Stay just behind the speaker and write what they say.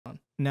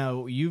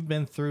Now, you've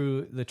been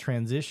through the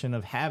transition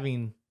of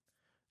having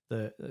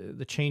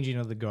the changing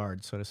of the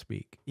guard, so to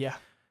speak. Yeah.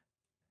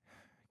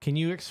 Can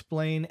you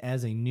explain,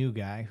 as a new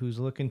guy who's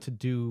looking to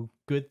do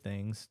good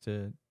things,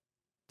 to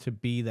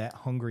be that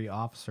hungry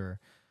officer,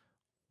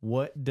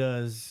 what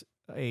does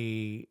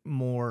a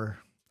more,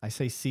 I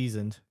say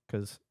seasoned,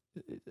 because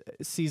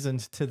seasoned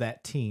to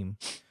that team,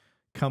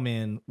 come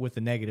in with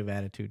a negative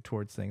attitude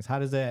towards things? How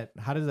does that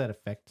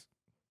affect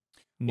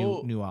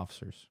new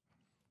officers?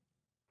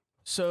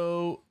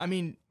 So, I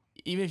mean,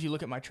 even if you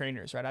look at my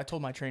trainers, right? I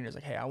told my trainers,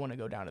 like, hey, I want to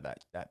go down to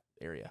that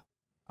area.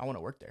 I want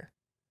to work there.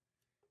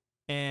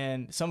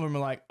 And some of them are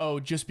like, oh,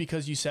 just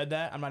because you said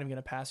that, I'm not even going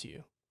to pass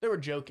you. They were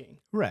joking.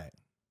 Right.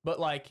 But,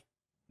 like,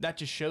 that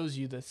just shows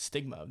you the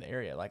stigma of the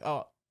area. Like,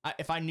 oh,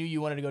 if I knew you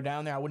wanted to go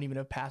down there, I wouldn't even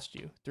have passed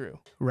you through.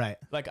 Right.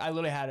 Like, I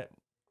literally had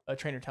a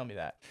trainer tell me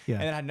that. Yeah.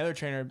 And then I had another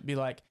trainer be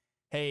like,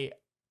 hey,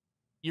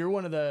 you're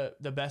one of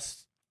the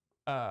best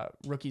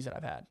rookies that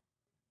I've had.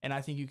 And I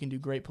think you can do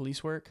great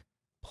police work.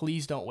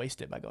 Please don't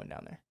waste it by going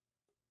down there.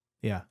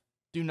 Yeah.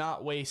 Do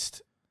not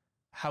waste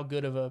how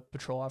good of a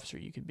patrol officer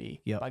you could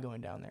be by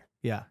going down there.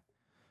 Yeah.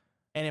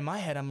 And in my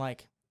head, I'm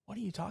like, what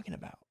are you talking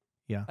about?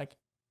 Yeah. Like,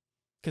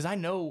 because I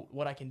know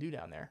what I can do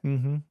down there.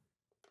 Mm-hmm.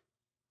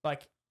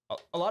 Like,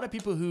 a lot of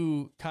people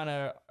who kind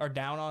of are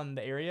down on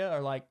the area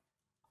are like,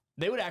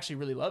 they would actually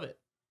really love it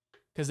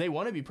because they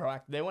want to be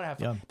proactive. They want to have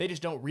fun. Yeah. They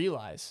just don't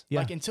realize.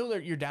 Yeah. Like, until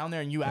you're down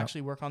there and you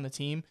actually work on the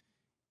team,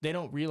 they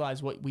don't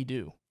realize what we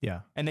do. Yeah.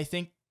 And they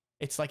think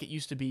it's like it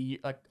used to be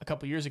like a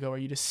couple years ago where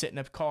you just sit in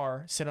a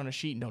car, sit on a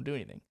sheet and don't do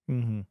anything.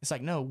 Mm-hmm. It's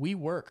like, no, we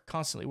work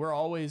constantly. We're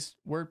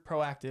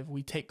proactive.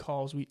 We take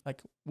calls.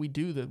 We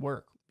do the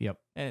work. Yep.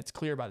 And it's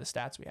clear by the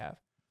stats we have.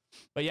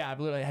 But yeah, I've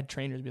literally had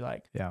trainers be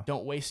like,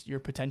 don't waste your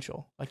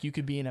potential. Like, you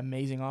could be an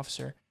amazing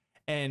officer.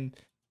 And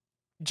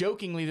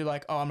jokingly, they're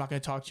like, oh, I'm not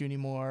going to talk to you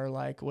anymore.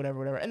 Like,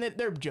 whatever. And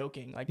they're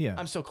joking. Like,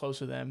 I'm so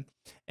close with them.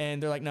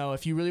 And they're like, no,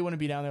 if you really want to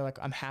be down there, like,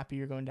 I'm happy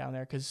you're going down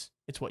there because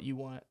it's what you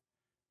want.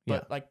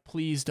 But like,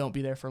 please don't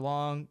be there for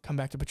long. Come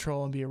back to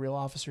patrol and be a real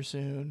officer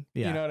soon.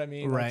 Yeah. You know what I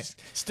mean? Right. Like,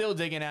 still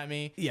digging at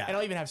me. Yeah. And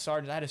I'll even have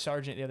sergeants. I had a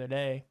sergeant the other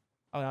day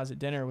when I was at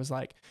dinner, was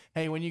like,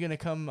 hey, when are you going to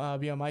come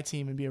be on my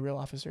team and be a real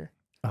officer?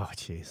 Oh,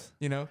 jeez.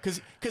 You know,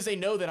 because they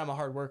know that I'm a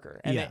hard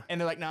worker. And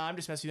they're like, nah, I'm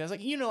just messing with you. I was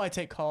like, you know, I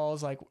take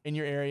calls like in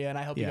your area and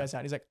I help you guys out.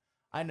 And he's like,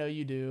 I know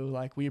you do.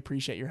 Like, we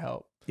appreciate your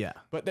help. Yeah.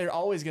 But they're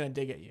always going to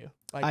dig at you.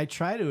 Like, I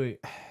try to,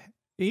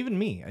 even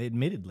me,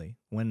 admittedly,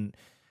 when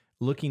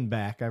looking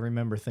back, I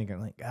remember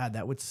thinking like, God,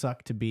 that would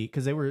suck to be,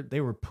 because they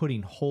were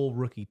putting whole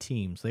rookie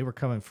teams. They were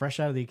coming fresh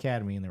out of the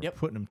academy and they were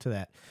putting them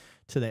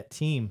to that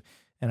team.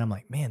 And I'm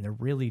like, man, they're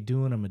really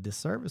doing them a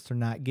disservice. They're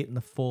not getting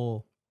the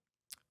full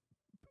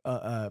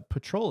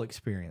patrol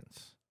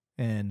experience.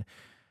 And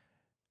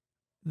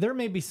there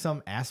may be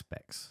some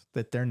aspects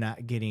that they're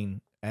not getting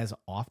as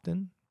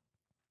often,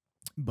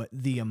 but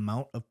the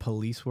amount of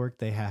police work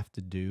they have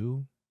to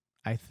do,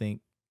 I think,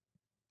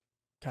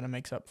 kind of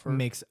makes up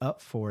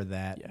for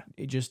that.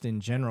 Just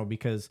in general,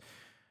 because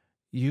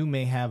you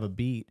may have a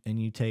beat and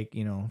you take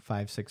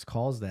 5-6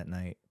 calls that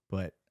night,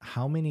 but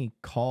how many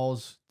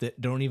calls that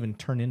don't even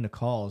turn into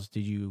calls do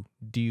you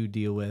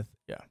deal with?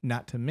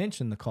 Not to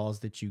mention the calls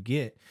that you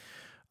get,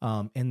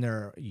 and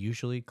they're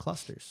usually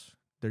clusters.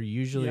 They're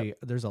usually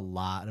there's a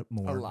lot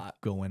more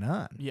going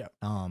on.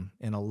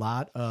 And a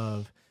lot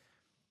of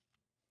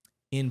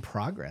in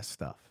progress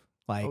stuff.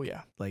 Like,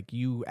 like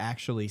you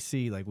actually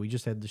see, like we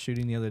just had the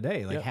shooting the other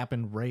day, like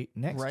happened right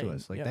next to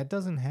us. Like that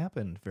doesn't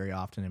happen very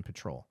often in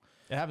patrol.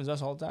 It happens to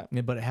us all the time.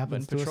 Yeah, but it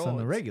happens to patrol, us on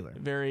the regular.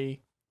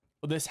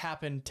 Well, this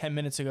happened 10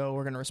 minutes ago.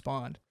 We're going to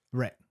respond.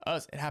 Right.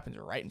 It happens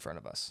right in front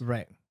of us.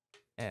 Right.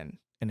 And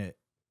it,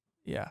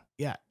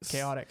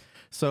 chaotic.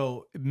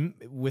 So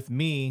with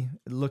me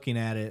looking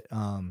at it,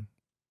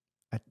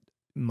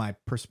 my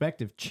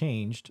perspective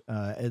changed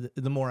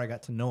the more I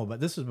got to know about.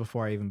 This was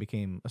before I even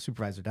became a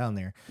supervisor down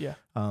there. Yeah.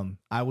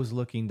 I was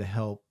looking to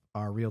help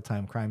our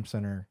real-time crime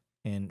center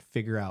and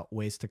figure out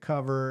ways to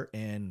cover,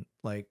 and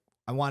like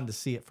I wanted to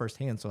see it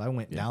firsthand. So I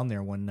went down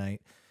there one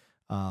night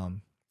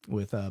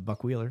with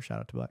Buck Wheeler, shout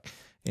out to Buck,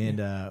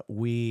 and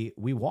we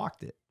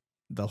walked it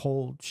the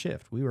whole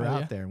shift. We were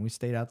out there and we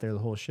stayed out there the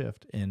whole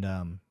shift.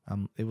 And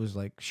it was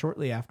like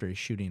shortly after a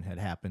shooting had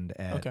happened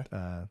at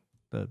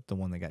the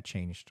one that got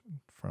changed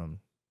from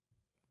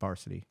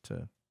varsity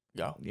to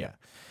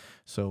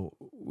So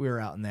we were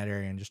out in that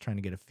area and just trying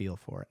to get a feel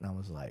for it. And I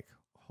was like,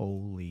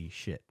 holy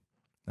shit.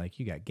 Like,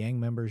 you got gang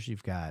members,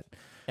 you've got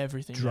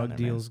everything, drug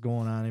deals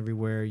going on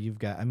everywhere. You've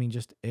got,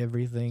 just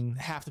everything.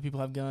 Half the people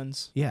have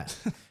guns. Yeah.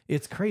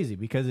 It's crazy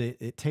because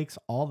it takes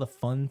all the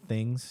fun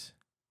things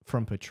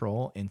from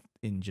patrol and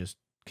just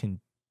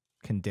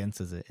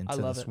condenses it into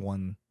this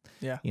one.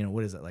 Yeah.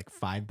 What is it, like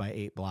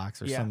 5x8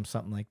 blocks or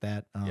something like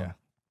that?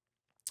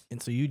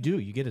 And so you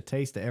get a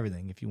taste of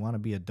everything. If you want to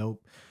be a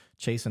dope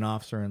chasing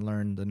officer and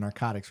learn the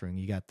narcotics ring,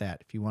 you got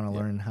that. If you want to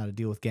learn how to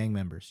deal with gang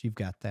members, you've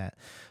got that.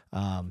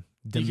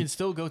 You can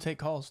still go take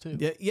calls too.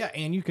 Yeah,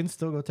 and you can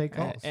still go take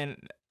calls. And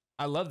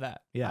I love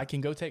that. Yeah, I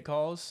can go take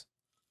calls.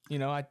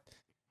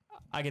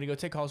 I get to go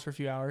take calls for a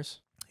few hours.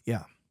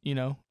 Yeah. You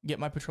know, get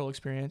my patrol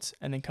experience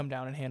and then come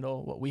down and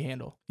handle what we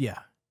handle. Yeah.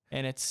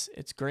 And it's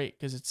great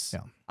because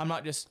I'm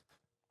not just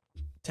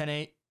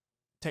 10-8,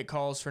 take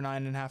calls for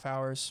 9.5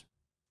 hours,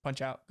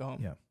 punch out, go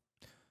home. Yeah.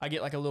 I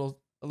get like a little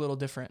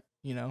different,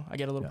 you know, I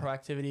get a little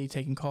proactivity,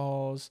 taking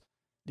calls,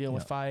 dealing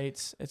with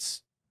fights.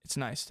 It's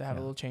nice to have a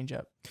little change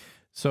up.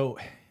 So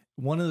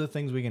one of the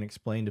things we can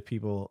explain to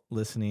people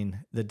listening,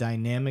 the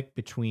dynamic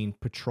between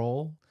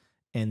patrol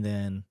and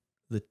then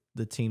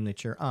the team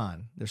that you're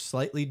on, they're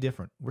slightly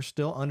different. We're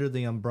still under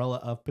the umbrella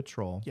of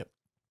patrol. Yep.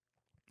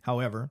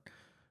 However,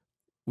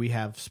 we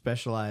have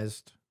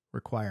specialized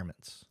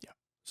requirements. Yeah.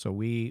 So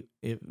we're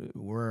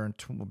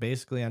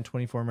basically on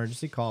 24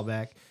 emergency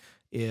callback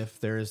if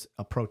there's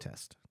a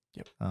protest.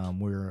 Yep.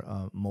 We're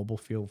a mobile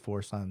field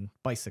force on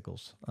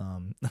bicycles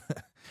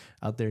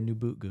out there, new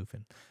boot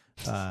goofing.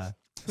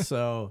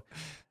 So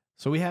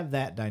we have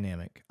that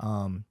dynamic.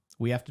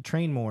 We have to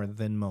train more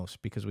than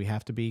most because we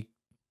have to be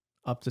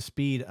up to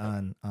speed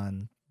on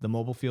the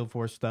mobile field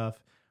force stuff.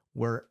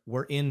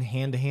 We're in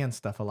hand-to-hand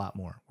stuff a lot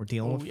more. We're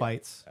dealing with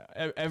fights.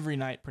 Every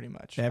night, pretty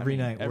much. Every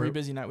night. Every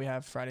busy night we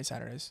have Friday,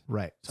 Saturdays.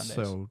 Right. Sundays.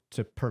 So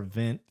to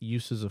prevent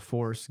uses of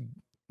force,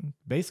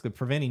 basically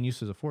preventing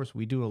uses of force,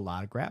 we do a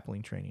lot of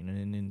grappling training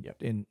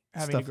and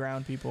having to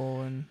ground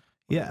people and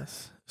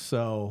yes.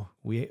 So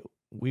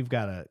we've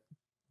got to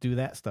do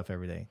that stuff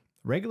every day.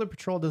 Regular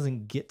patrol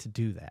doesn't get to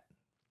do that.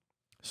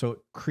 So it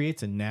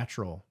creates a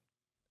natural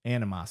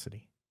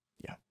animosity.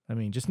 Yeah. I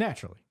mean, just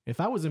naturally. If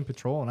I was in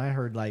patrol and I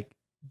heard like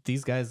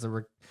these guys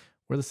we're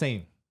the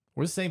same.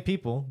 We're the same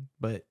people,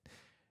 but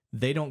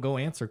they don't go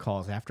answer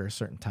calls after a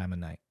certain time of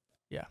night.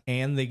 Yeah.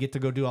 And they get to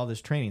go do all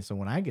this training. So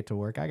when I get to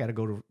work, I got to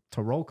go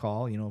to roll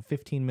call,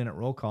 15-minute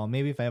roll call.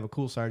 Maybe if I have a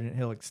cool sergeant,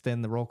 he'll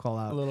extend the roll call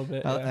out a little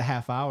bit, a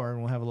half hour, and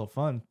we'll have a little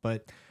fun.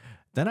 But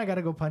then I got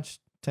to go punch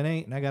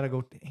 10-8 and I got to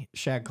go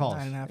shag calls.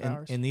 9.5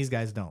 hours. And these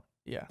guys don't.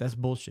 Yeah. That's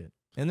bullshit.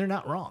 And they're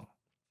not wrong.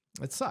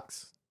 It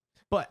sucks.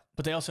 But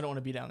they also don't want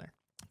to be down there.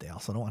 They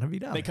also don't want to be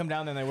down there. They come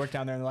down there and they work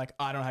down there and they're like,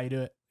 I don't know how you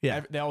do it.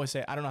 Yeah. They always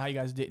say, I don't know how you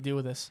guys deal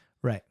with this.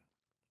 Right.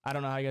 I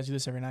don't know how you guys do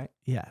this every night.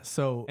 Yeah.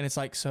 So. And it's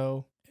like,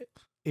 so.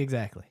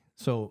 Exactly.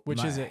 So.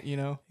 Which is it,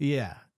 Yeah.